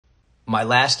My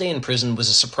last day in prison was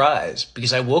a surprise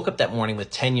because I woke up that morning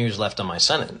with 10 years left on my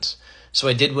sentence. So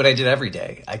I did what I did every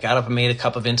day. I got up and made a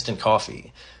cup of instant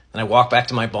coffee. Then I walked back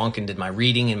to my bunk and did my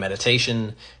reading and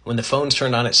meditation. When the phones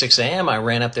turned on at 6 a.m., I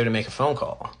ran up there to make a phone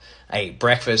call. I ate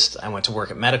breakfast, I went to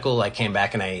work at medical, I came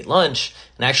back and I ate lunch,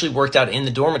 and I actually worked out in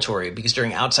the dormitory because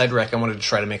during outside rec I wanted to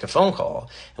try to make a phone call.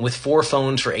 And with 4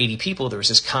 phones for 80 people, there was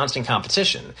this constant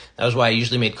competition. That was why I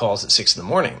usually made calls at 6 in the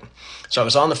morning. So I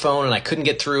was on the phone and I couldn't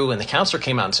get through, and the counselor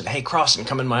came out and said, "Hey, Crossan,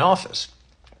 come in my office."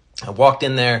 I walked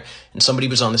in there and somebody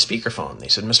was on the speakerphone. They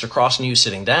said, "Mr. Crossan, you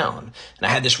sitting down?" And I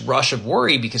had this rush of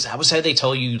worry because that was how they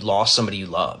tell you lost somebody you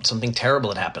loved. Something terrible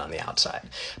had happened on the outside.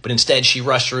 But instead she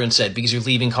rushed through and said, "Because you're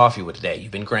leaving Coffeewood today,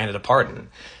 you've been granted a pardon."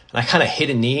 And I kind of hit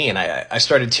a knee and I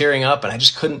started tearing up and I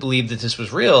just couldn't believe that this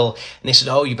was real. And they said,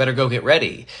 "Oh, you better go get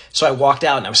ready." So I walked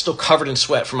out and I was still covered in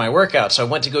sweat from my workout. So I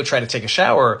went to go try to take a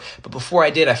shower. But before I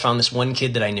did, I found this one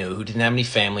kid that I knew who didn't have any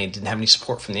family and didn't have any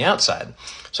support from the outside.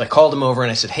 So I called him over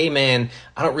and I said, "Hey man,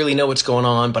 I don't really know what's going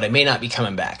on, but I may not be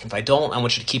coming back. If I don't, I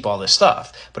want you to keep all this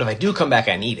stuff. But if I do come back,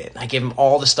 I need it." And I gave him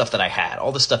all the stuff that I had,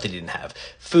 all the stuff that he didn't have.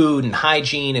 Food and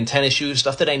hygiene and tennis shoes,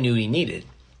 stuff that I knew he needed.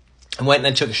 I went and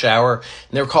I took a shower,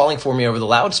 and they were calling for me over the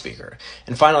loudspeaker.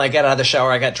 And finally, I got out of the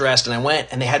shower, I got dressed, and I went,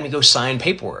 and they had me go sign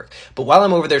paperwork. But while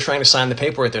I'm over there trying to sign the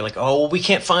paperwork, they're like, "Oh, well, we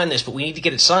can't find this, but we need to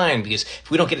get it signed, because if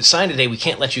we don't get it signed today, we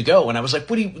can't let you go." And I was like,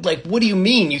 what do you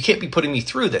mean? You can't be putting me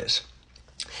through this.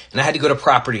 And I had to go to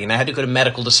property, and I had to go to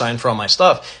medical to sign for all my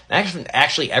stuff. And I haven't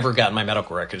actually ever gotten my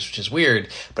medical records, which is weird.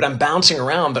 But I'm bouncing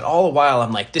around, but all the while,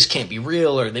 I'm like, this can't be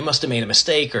real, or they must have made a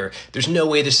mistake, or there's no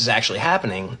way this is actually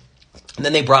happening. And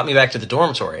then they brought me back to the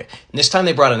dormitory. And this time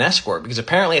they brought an escort because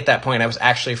apparently at that point I was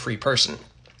actually a free person.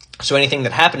 So anything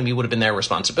that happened to me would have been their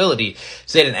responsibility.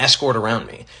 So they had an escort around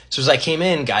me. So as I came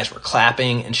in, guys were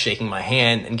clapping and shaking my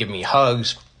hand and giving me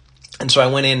hugs. And so I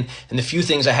went in, and the few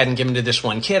things I hadn't given to this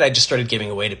one kid, I just started giving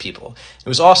away to people. It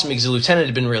was awesome because the lieutenant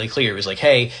had been really clear. He was like,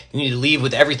 "Hey, you need to leave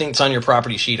with everything that's on your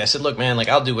property sheet." I said, "Look, man,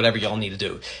 I'll do whatever y'all need to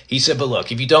do." He said, "But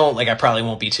look, if you don't, I probably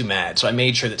won't be too mad." So I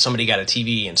made sure that somebody got a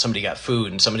TV and somebody got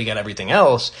food and somebody got everything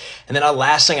else. And then the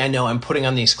last thing I know, I'm putting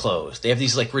on these clothes. They have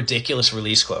these ridiculous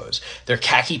release clothes. They're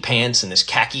khaki pants and this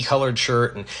khaki colored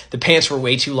shirt, and the pants were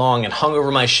way too long and hung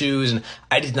over my shoes, and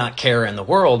I did not care in the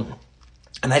world.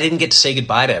 And I didn't get to say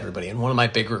goodbye to everybody. And one of my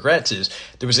big regrets is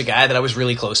there was a guy that I was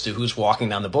really close to who was walking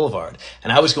down the boulevard.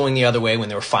 And I was going the other way when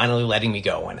they were finally letting me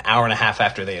go, an hour and a half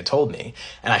after they had told me.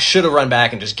 And I should have run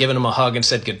back and just given him a hug and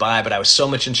said goodbye, but I was so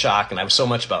much in shock and I was so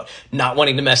much about not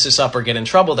wanting to mess this up or get in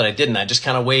trouble that I didn't. I just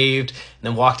kind of waved and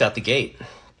then walked out the gate.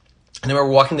 And then we're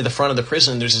walking to the front of the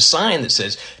prison, and there's a sign that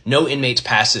says, "No inmates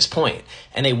past this point."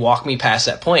 And they walked me past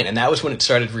that point, and that was when it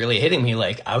started really hitting me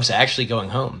I was actually going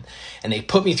home. And they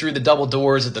put me through the double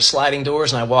doors at the sliding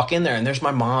doors, and I walk in there, and there's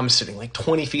my mom sitting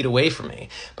 20 feet away from me.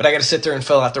 But I got to sit there and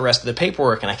fill out the rest of the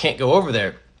paperwork, and I can't go over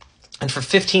there. And for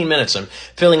 15 minutes, I'm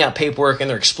filling out paperwork, and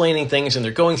they're explaining things, and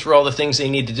they're going through all the things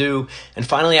they need to do. And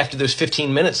finally, after those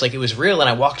 15 minutes, it was real, and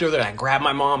I walked over there, and I grabbed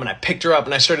my mom, and I picked her up,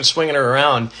 and I started swinging her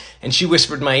around. And she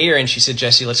whispered in my ear, and she said,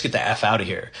 "Jesse, let's get the F out of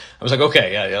here." I was like,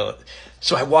 "Okay, yeah."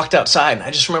 So I walked outside, and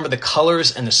I just remember the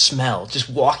colors and the smell, just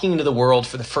walking into the world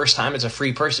for the first time as a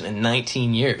free person in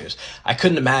 19 years. I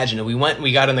couldn't imagine it. We went and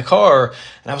we got in the car,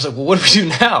 and I was like, well, what do we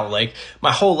do now?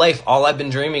 My whole life, all I've been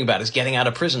dreaming about is getting out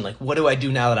of prison. What do I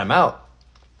do now that I'm out?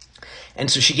 And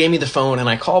so she gave me the phone, and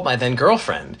I called my then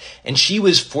girlfriend, and she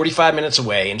was 45 minutes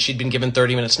away, and she'd been given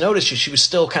 30 minutes notice, so she was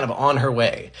still kind of on her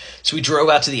way. So we drove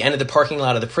out to the end of the parking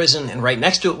lot of the prison, and right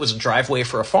next to it was a driveway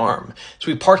for a farm. So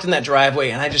we parked in that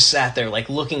driveway, and I just sat there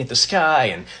looking at the sky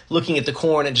and looking at the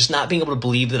corn and just not being able to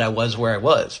believe that I was where I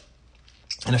was.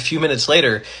 And a few minutes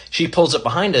later, she pulls up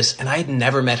behind us, and I had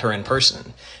never met her in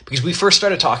person. Because we first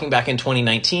started talking back in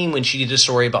 2019 when she did a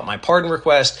story about my pardon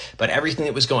request, about everything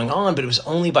that was going on, but it was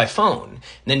only by phone. And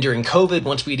then during COVID,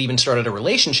 once we'd even started a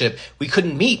relationship, we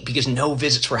couldn't meet because no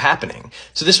visits were happening.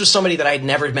 So this was somebody that I'd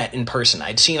never met in person.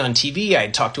 I'd seen on TV,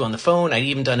 I'd talked to on the phone, I'd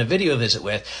even done a video visit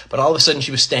with, but all of a sudden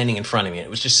she was standing in front of me, and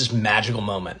it was just this magical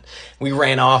moment. We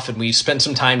ran off, and we spent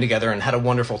some time together and had a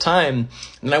wonderful time.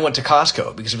 And then I went to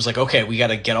Costco because it was okay, we got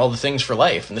to get all the things for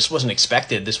life. And this wasn't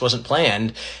expected. This wasn't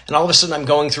planned. And all of a sudden I'm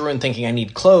going through and thinking I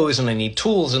need clothes and I need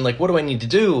tools and what do I need to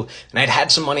do? And I'd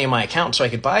had some money in my account so I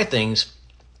could buy things.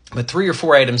 But 3 or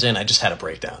 4 items in, I just had a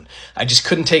breakdown. I just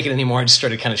couldn't take it anymore. I just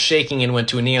started kind of shaking and went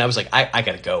to a knee, and I was like, I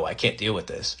gotta go. I can't deal with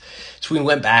this. So we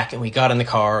went back and we got in the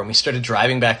car and we started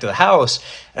driving back to the house.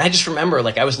 And I just remember,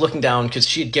 like, I was looking down because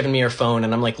she had given me her phone,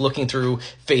 and I'm like looking through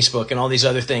Facebook and all these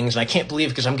other things. And I can't believe,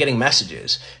 because I'm getting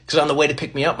messages. Because on the way to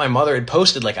pick me up, my mother had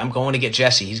posted, like, I'm going to get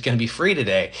Jesse. He's going to be free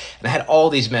today. And I had all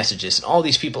these messages and all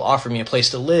these people offering me a place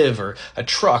to live or a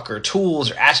truck or tools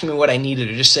or asking me what I needed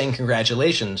or just saying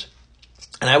congratulations.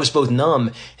 And I was both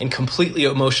numb and completely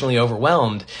emotionally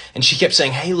overwhelmed. And she kept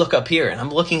saying, hey, look up here. And I'm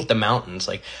looking at the mountains.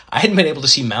 Like, I hadn't been able to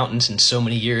see mountains in so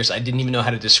many years. I didn't even know how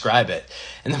to describe it.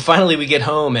 And then finally we get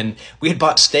home and we had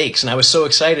bought steaks. And I was so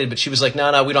excited, but she was like,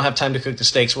 no, we don't have time to cook the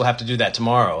steaks. We'll have to do that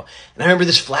tomorrow. And I remember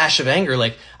this flash of anger.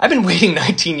 Like, I've been waiting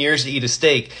 19 years to eat a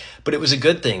steak, but it was a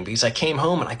good thing because I came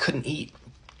home and I couldn't eat.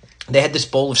 They had this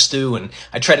bowl of stew, and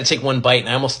I tried to take one bite, and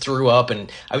I almost threw up, and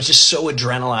I was just so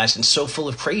adrenalized and so full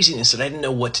of craziness that I didn't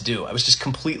know what to do. I was just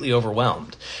completely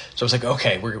overwhelmed. So I was like,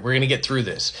 okay, we're going to get through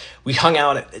this. We hung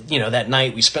out, that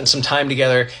night. We spent some time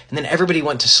together, and then everybody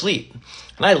went to sleep.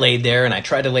 And I laid there, and I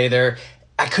tried to lay there.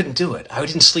 I couldn't do it. I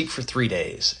didn't sleep for 3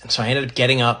 days. And so I ended up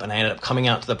getting up, and I ended up coming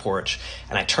out to the porch,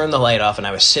 and I turned the light off, and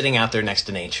I was sitting out there next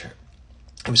to nature.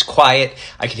 It was quiet.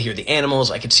 I could hear the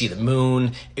animals. I could see the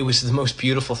moon. It was the most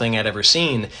beautiful thing I'd ever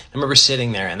seen. I remember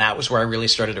sitting there, and that was where I really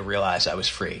started to realize I was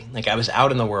free. Like, I was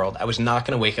out in the world. I was not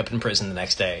going to wake up in prison the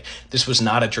next day. This was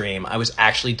not a dream. I was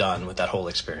actually done with that whole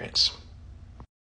experience.